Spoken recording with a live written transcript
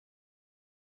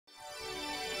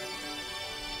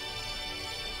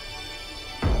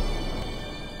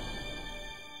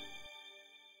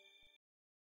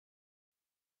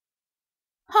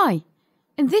Hi,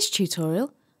 in this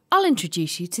tutorial I'll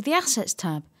introduce you to the Assets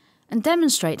tab and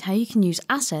demonstrate how you can use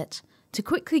assets to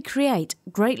quickly create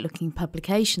great looking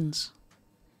publications.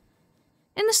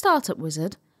 In the Startup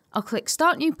wizard, I'll click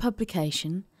Start New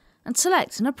Publication and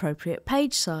select an appropriate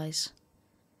page size.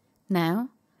 Now,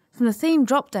 from the Theme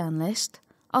drop-down list,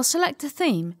 I'll select a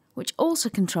theme which also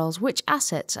controls which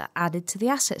assets are added to the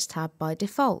Assets tab by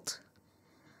default.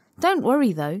 Don't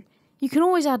worry though, you can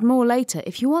always add more later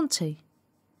if you want to.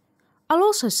 I'll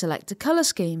also select a colour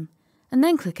scheme and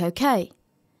then click OK.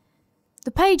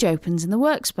 The page opens in the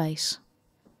workspace.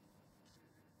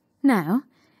 Now,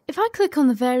 if I click on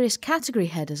the various category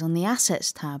headers on the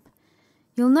Assets tab,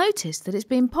 you'll notice that it's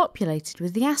been populated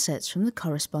with the assets from the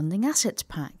corresponding assets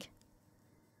pack.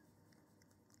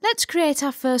 Let's create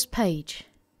our first page.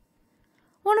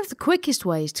 One of the quickest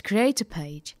ways to create a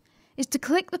page is to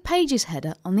click the Pages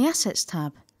header on the Assets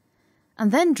tab,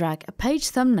 and then drag a page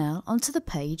thumbnail onto the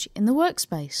page in the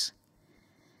workspace.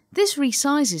 This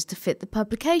resizes to fit the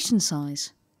publication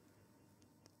size.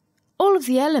 All of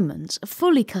the elements are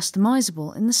fully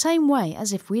customizable in the same way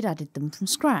as if we'd added them from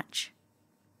scratch.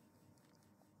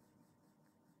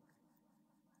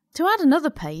 To add another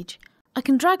page, I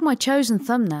can drag my chosen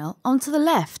thumbnail onto the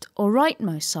left or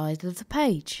rightmost side of the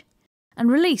page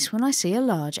and release when I see a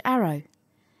large arrow.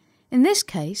 In this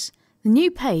case, the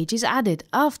new page is added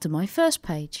after my first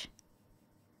page.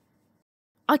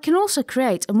 I can also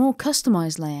create a more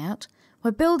customised layout by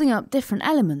building up different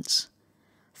elements.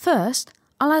 First,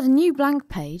 I'll add a new blank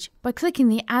page by clicking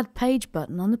the Add Page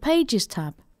button on the Pages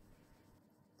tab.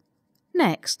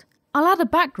 Next, I'll add a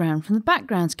background from the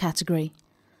Backgrounds category.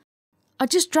 I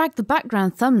just drag the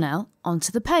background thumbnail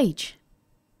onto the page.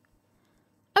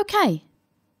 OK.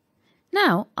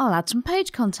 Now I'll add some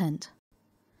page content.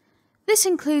 This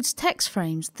includes text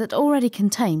frames that already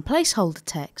contain placeholder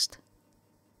text.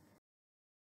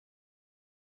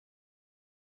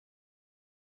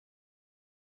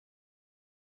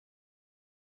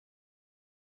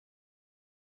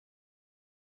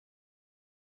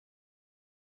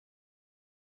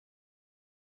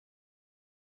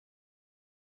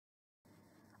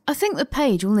 I think the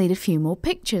page will need a few more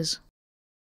pictures.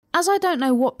 As I don't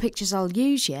know what pictures I'll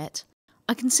use yet,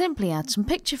 I can simply add some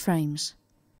picture frames.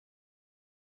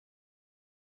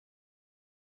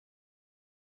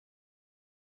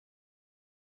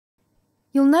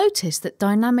 You'll notice that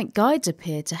dynamic guides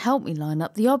appear to help me line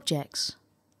up the objects.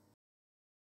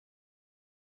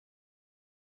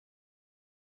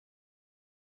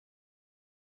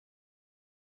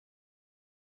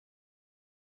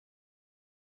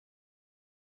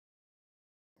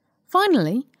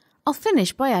 Finally, I'll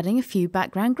finish by adding a few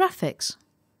background graphics.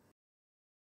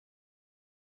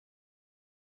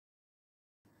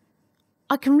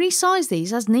 I can resize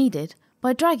these as needed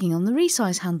by dragging on the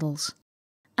resize handles,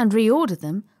 and reorder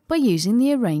them by using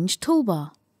the Arrange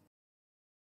toolbar.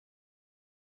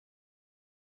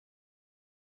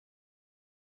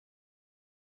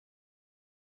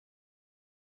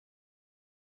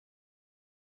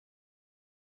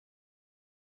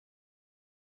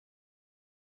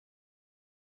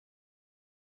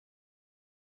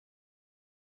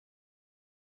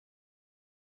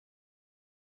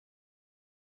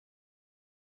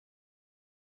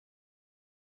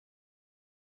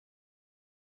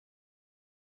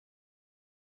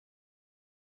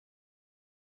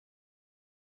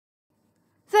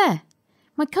 There!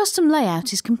 My custom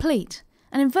layout is complete,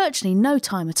 and in virtually no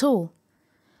time at all.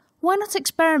 Why not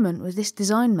experiment with this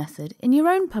design method in your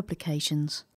own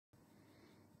publications?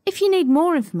 If you need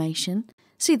more information,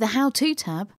 see the How To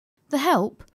tab, the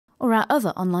Help, or our other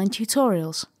online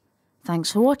tutorials.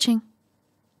 Thanks for watching.